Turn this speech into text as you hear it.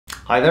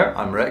Hi there,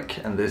 I'm Rick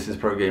and this is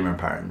Pro Gamer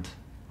Parent.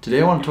 Today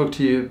I want to talk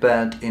to you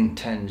about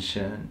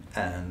intention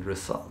and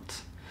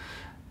results.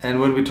 And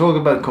when we talk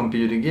about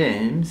computer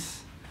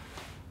games,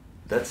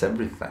 that's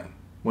everything.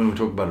 When we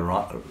talk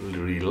about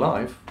real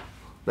life,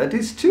 that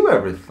is too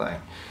everything.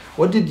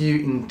 What did you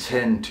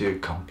intend to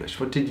accomplish?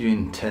 What did you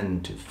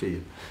intend to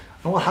feel?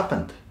 And what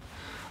happened?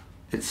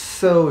 It's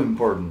so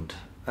important.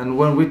 And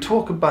when we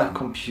talk about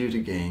computer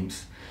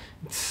games,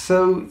 it's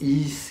so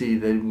easy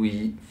that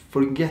we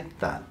forget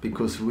that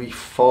because we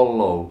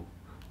follow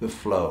the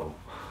flow.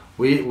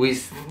 We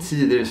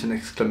see there's an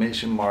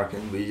exclamation mark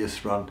and we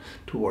just run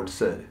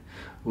towards it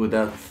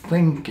without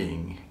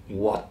thinking,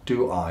 what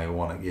do I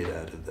want to get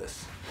out of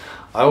this?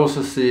 I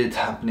also see it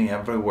happening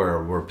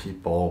everywhere where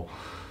people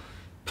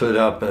put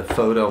up a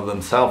photo of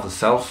themselves,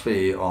 a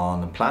selfie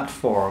on a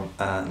platform,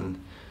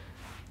 and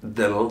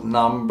the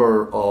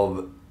number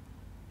of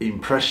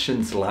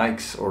impressions,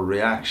 likes or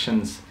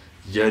reactions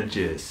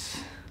judges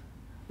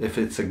if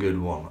it's a good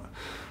one,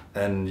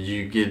 and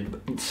you get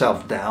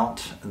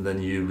self-doubt and then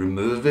you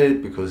remove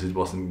it because it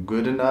wasn't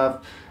good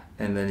enough,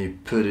 and then you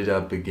put it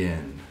up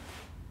again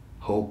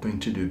hoping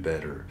to do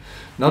better,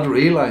 not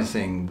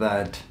realizing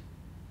that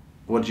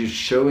what you're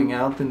showing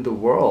out in the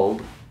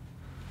world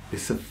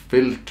is a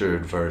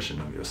filtered version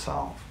of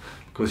yourself,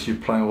 because you're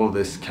applying all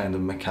this kind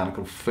of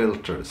mechanical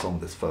filters on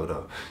this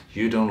photo.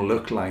 You don't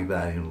look like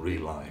that in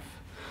real life.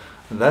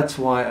 And that's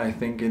why I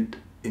think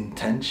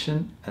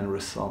intention and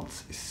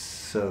results is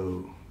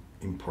so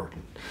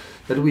important,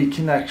 that we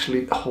can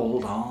actually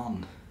hold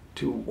on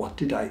to what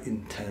did I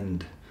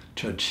intend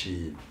to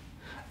achieve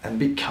and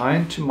be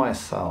kind to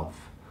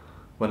myself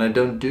when I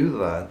don't do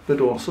that, but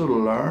also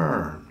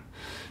learn.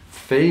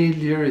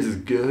 Failure is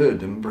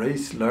good.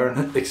 Embrace,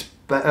 learn,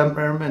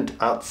 experiment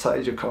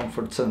outside your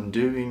comfort zone.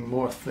 Doing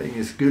more things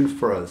is good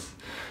for us,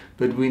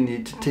 but we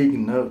need to take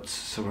notes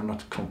so we're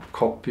not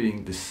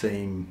copying the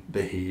same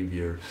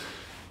behavior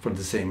for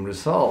the same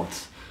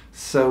results.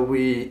 So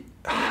we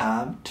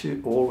have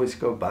to always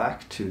go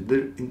back to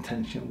the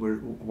intention we're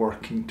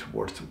working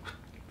towards.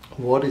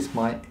 What is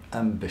my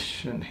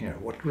ambition here?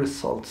 What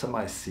results am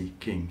I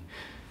seeking?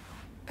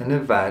 And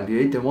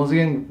evaluate, and once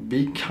again,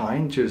 be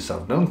kind to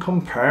yourself. Don't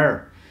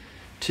compare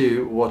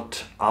to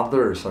what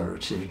others are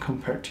achieving.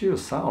 Compare to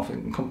yourself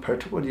and compare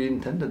to what you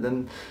intended.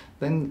 And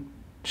then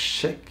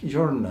check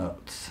your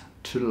notes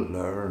to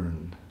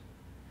learn.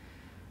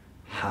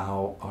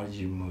 How are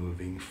you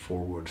moving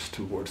forwards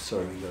towards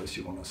serving those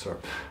you want to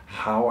serve?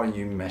 How are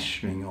you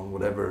measuring on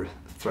whatever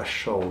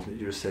threshold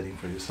you're setting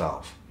for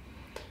yourself?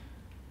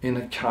 In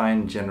a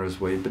kind, generous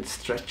way, but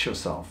stretch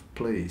yourself,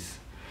 please.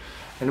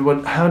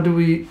 And how do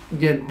we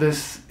get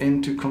this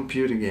into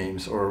computer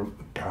games, or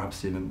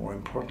perhaps even more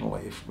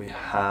importantly, if we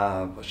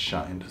have a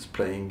child who's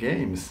playing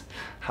games,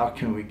 how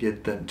can we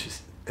get them to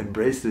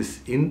embrace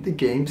this in the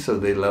game so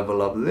they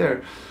level up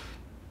there,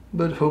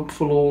 but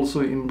hopefully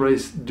also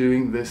embrace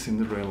doing this in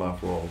the real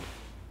life world?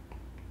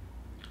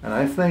 And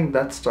I think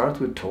that starts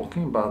with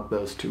talking about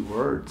those two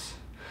words.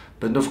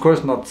 But of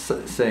course not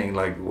saying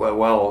like,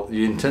 well,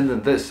 you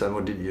intended this and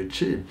what did you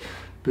achieve?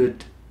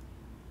 But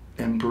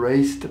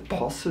embrace the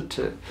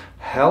positive.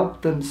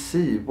 Help them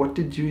see, what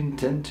did you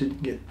intend to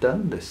get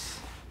done this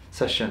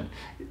session?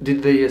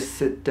 Did they just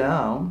sit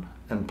down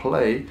and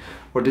play,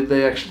 or did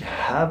they actually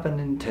have an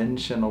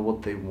intention of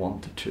what they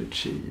wanted to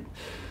achieve?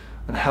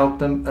 And help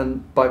them,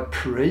 and by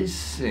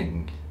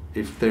praising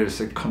if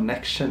there's a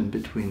connection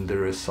between the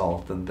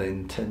result and the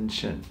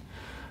intention.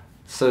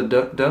 So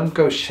don't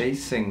go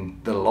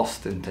chasing the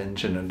lost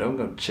intention and don't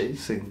go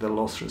chasing the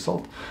lost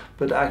result,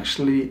 but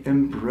actually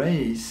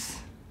embrace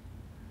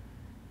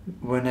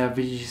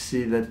whenever you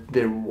see that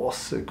there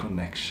was a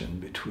connection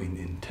between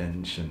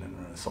intention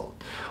and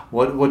result.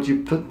 What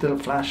you put the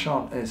flash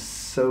on is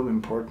so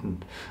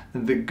important.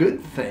 And the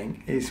good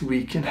thing is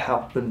we can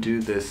help them do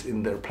this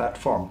in their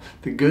platform.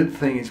 The good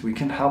thing is we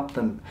can help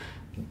them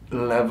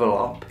level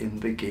up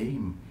in the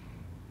game.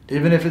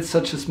 Even if it's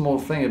such a small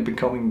thing, and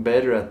becoming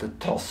better at the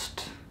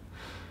toast,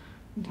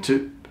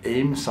 to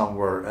aim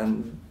somewhere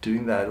and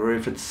doing that, or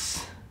if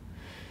it's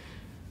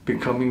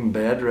becoming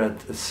better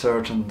at a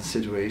certain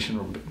situation,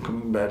 or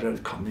becoming better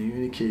at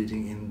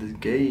communicating in the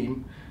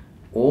game,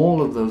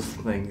 all of those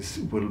things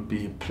will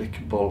be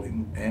applicable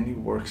in any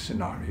work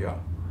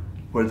scenario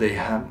where they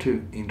have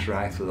to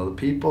interact with other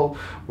people,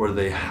 where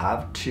they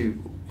have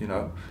to,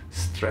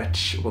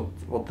 stretch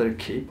what they're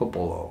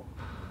capable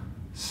of.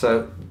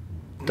 So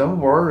don't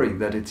worry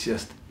that it's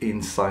just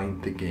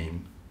inside the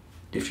game.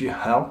 If you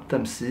help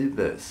them see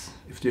this,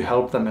 if you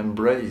help them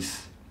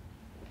embrace,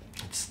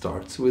 it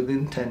starts with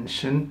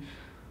intention,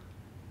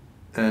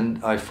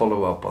 and I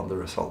follow up on the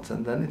results,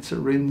 and then it's a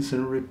rinse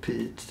and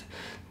repeat,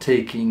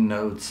 taking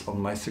notes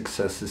on my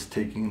successes,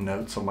 taking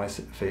notes on my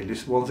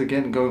failures. Once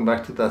again, going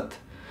back to that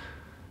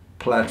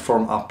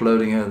platform,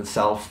 uploading a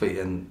selfie,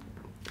 and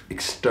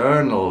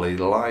externally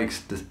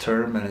likes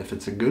determine if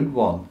it's a good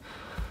one.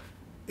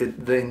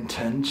 The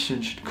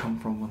intention should come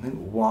from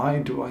within. Why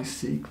do I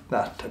seek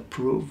that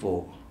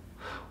approval?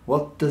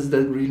 What does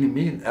that really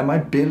mean? Am I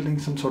building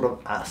some sort of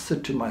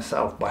asset to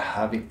myself by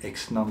having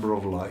X number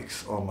of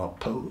likes on a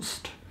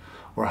post,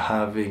 or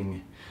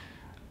having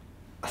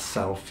a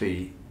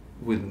selfie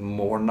with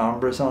more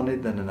numbers on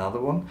it than another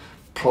one?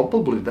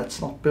 Probably that's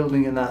not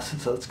building an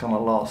asset that's going to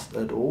last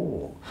at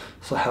all.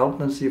 So help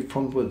them see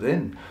from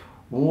within.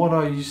 What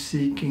are you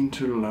seeking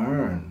to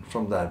learn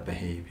from that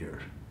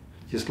behavior?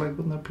 Just like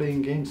when they're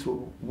playing games,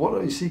 what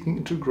are you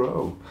seeking to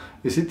grow?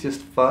 Is it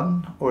just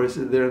fun, or is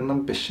there an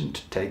ambition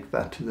to take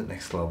that to the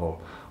next level?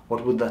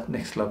 What would that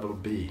next level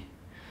be?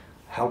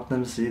 Help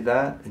them see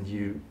that, and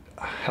you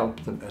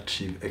help them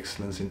achieve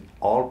excellence in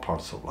all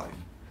parts of life.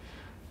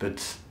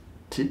 But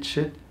teach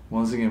it,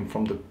 once again,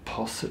 from the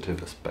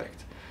positive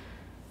aspect.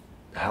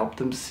 Help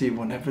them see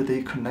whenever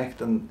they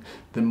connect, and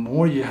the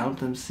more you help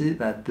them see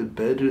that, the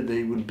better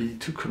they will be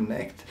to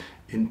connect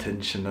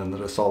intention and the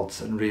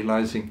results, and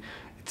realizing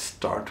it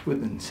starts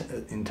with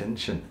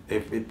intention.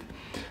 If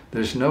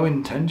there's no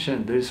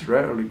intention, there's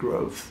rarely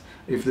growth.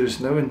 If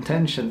there's no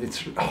intention,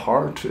 it's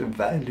hard to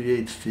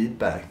evaluate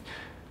feedback.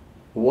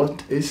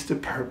 What is the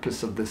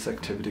purpose of this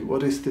activity?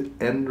 What is the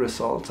end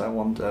result I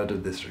want out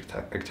of this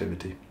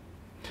activity?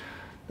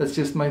 That's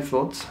just my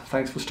thoughts.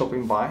 Thanks for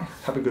stopping by.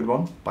 Have a good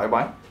one. Bye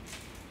bye.